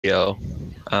Yo,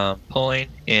 pulling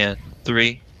in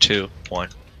 3, 2, 1.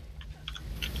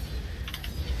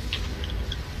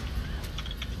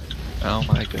 Oh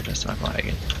my goodness, I'm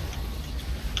lagging.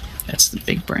 That's the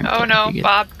big brain. Oh no,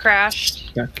 Bob crashed.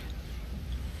 Stuck.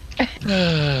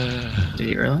 Did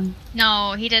he really?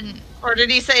 No, he didn't. Or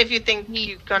did he say if you think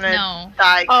you're gonna No.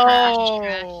 die, crash?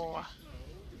 Oh.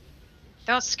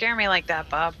 Don't scare me like that,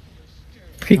 Bob.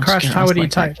 If he Don't crashed, scare how us would he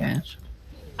like that, type? Cash.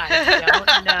 I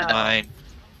don't know. Mine.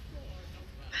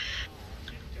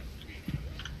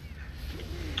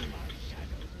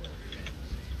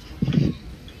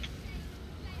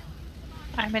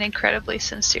 I'm an incredibly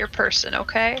sincere person,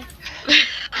 okay?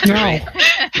 No.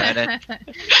 Brandon.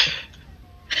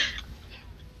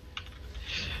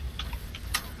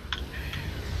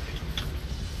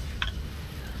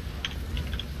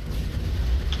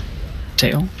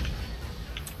 Tail.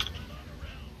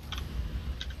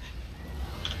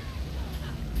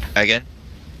 Again.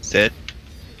 Sid.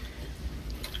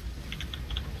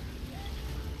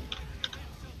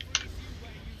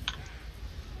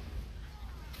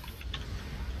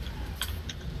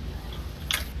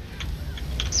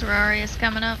 Sorority is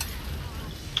coming up.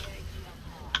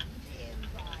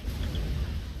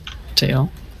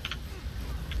 Tail.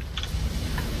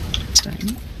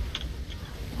 Staying.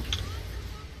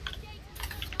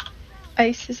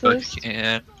 Ice is loose.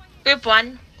 And Group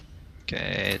 1.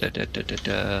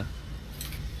 okay,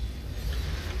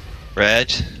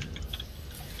 Reg.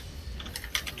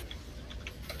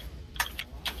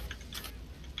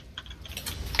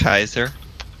 Kaiser.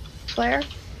 Flare.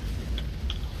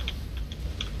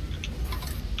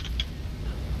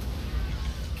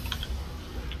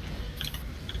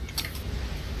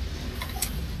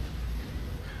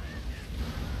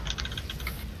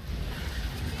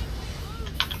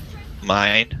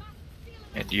 Mine.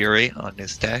 And Yuri on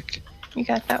this deck. You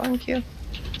got that one, Q.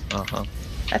 Uh-huh.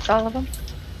 That's all of them.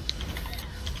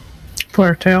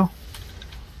 Flare tail.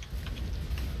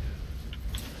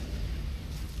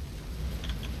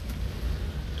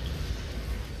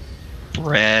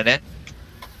 Brandon.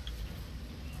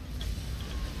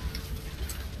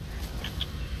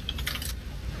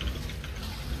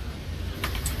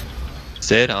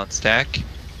 Sid on stack.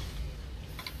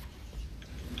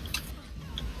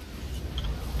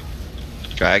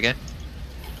 Dragon.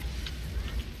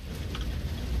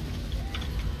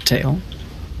 Tail.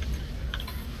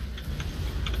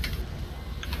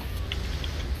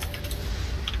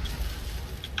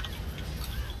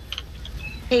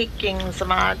 Taking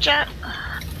Zamaja.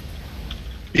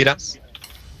 Beat up.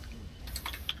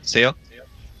 Seal.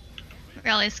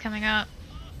 Rally's coming up.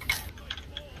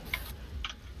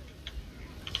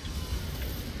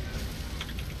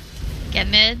 Get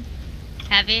mid.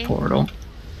 Heavy. Portal.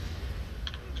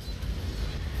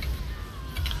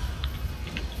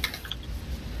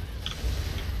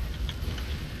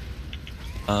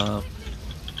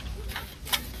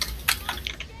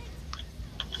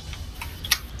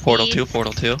 Portal Beast. 2,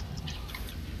 Portal 2.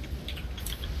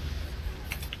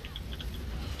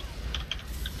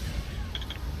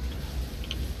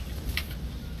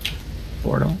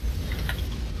 Portal.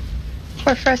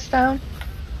 Or first down.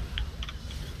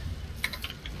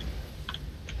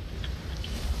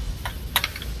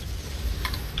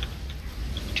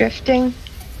 Drifting.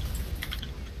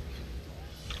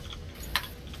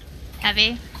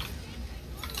 Heavy.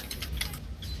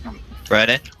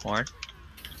 Brandon. Horn.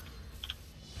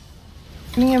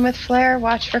 Me in with flare.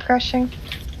 Watch for crushing.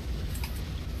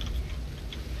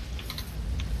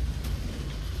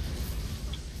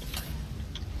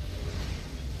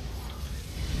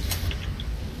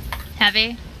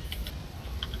 Heavy.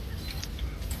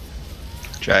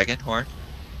 Dragon. Horn.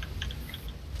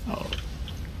 Oh.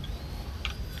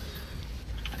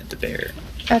 I had the bear.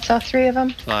 That's all 3 of them.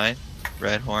 Fine.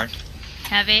 Red Horn.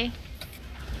 Heavy.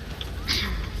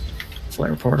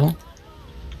 Flare portal.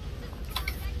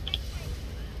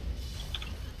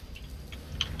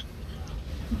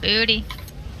 Booty.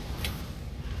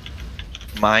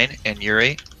 Mine and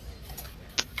Yuri.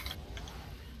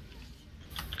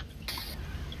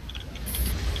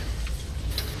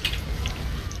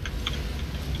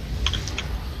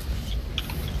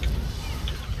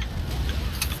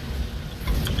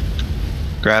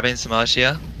 Grabbing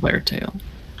Samasia. Flare tail.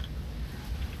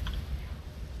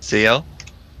 Seal.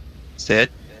 Sid.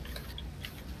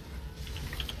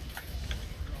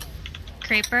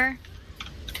 Creeper.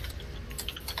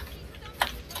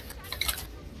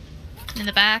 In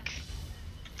the back.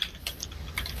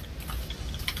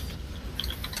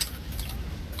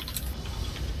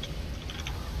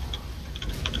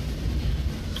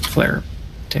 Flare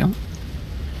tail.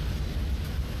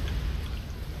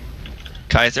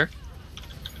 Kaiser.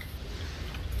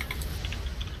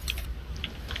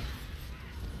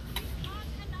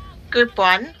 Group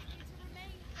 1.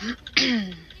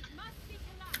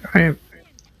 I am.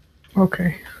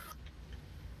 Okay.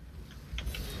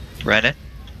 Brennan.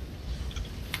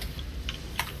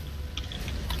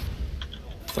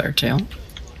 Flare tail.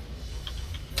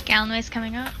 Gallenway's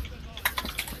coming up.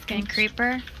 Getting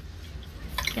creeper.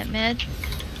 Get mid.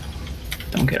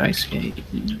 Don't get ice skate.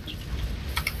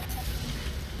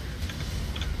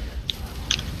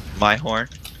 My horn.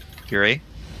 Fury.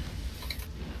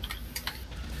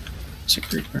 It's a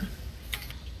creeper.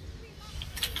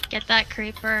 Get that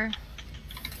creeper.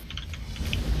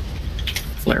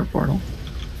 Flare portal.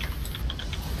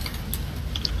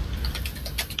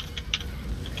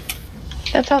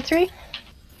 That's all 3?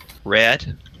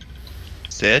 Red.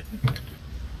 Sid.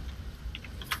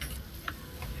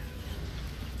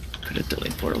 Put a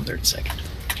delayed portal 30 seconds.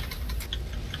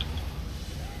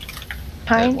 It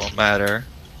Pine? won't matter.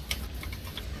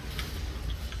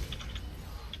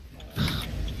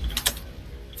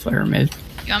 Flare mid.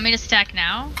 You want me to stack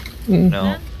now?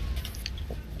 No.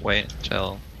 Wait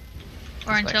until.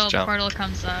 Or His next until jump. portal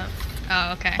comes up?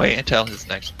 Oh, okay. Wait until his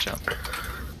next jump.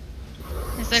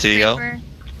 Is there CEO? creeper?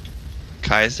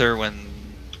 Kaiser when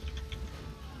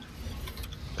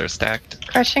they're stacked.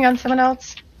 Crushing on someone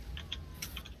else?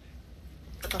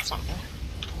 That's not me.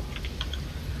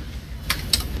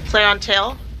 Flare on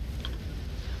tail.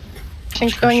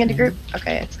 Crushing's going into group?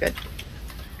 Okay, it's good.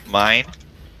 Mine.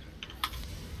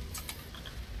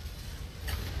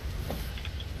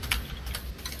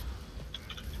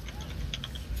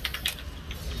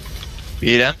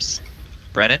 Beat'ems.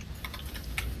 Brennan.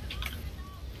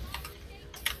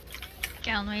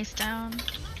 Gallenway's down.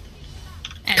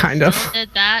 And Kind still of.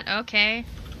 did that, okay.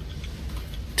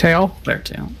 Tail. Flare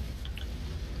tail.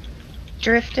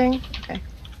 Drifting? Okay.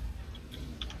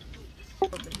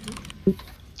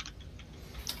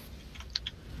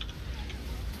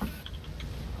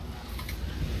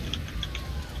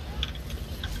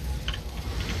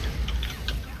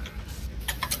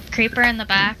 Creeper in the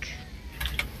back.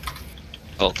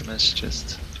 Ultimate's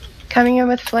just. Coming in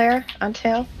with flare on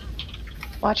tail.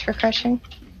 Watch for crushing.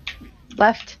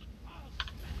 Left.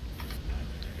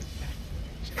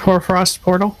 Hoarfrost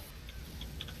portal.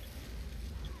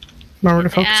 Remember to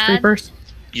focus Add. creepers.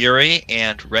 Yuri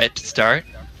and red to start.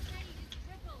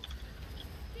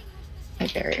 I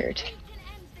barriered.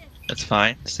 That's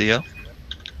fine. CEO.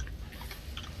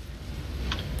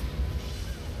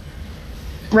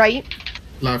 Right.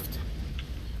 Left.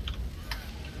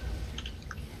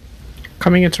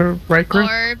 Coming into right group.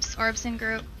 Orbs in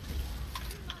group.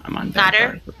 I'm on Got her.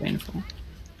 Vanguard for painful.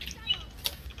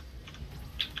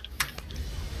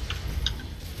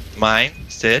 Mine.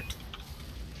 Sid.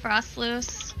 Frost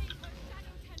loose.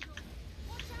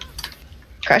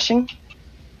 Crushing.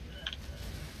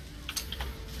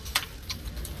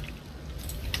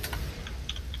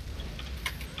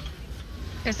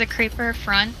 There's a creeper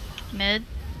front, mid.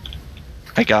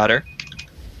 I got her.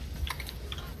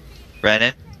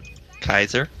 Brennan.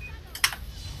 Kaiser.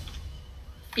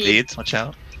 Leads. Watch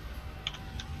out.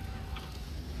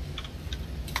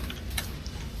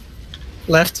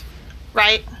 Left.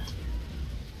 Right.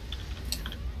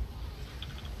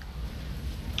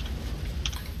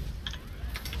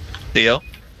 Theo.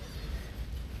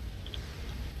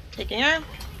 Taking her.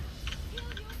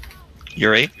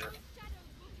 Yuri.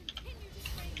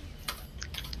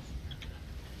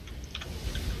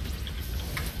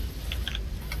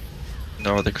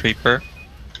 Northern Creeper.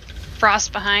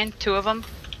 Frost behind, 2 of them.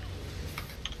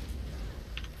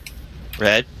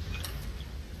 Red.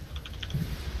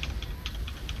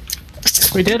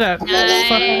 We did it.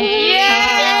 Yay!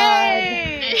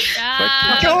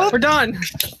 Nice job. We're done.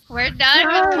 We're done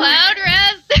with Cloud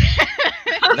Rest.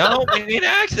 No, we need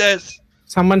access.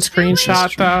 Someone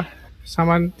screenshot the.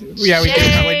 Someone. Yeah, we did.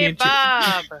 Yay, We need to.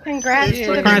 Bob! Congrats to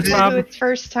the Congrats, Blue, Bob. its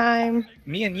first time.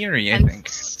 Me and Yuri, I And- think.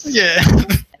 Yeah.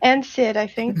 And Sid, I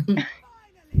think.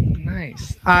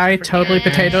 Nice. I totally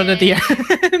potatoed at the end.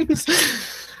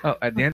 Oh, at the end.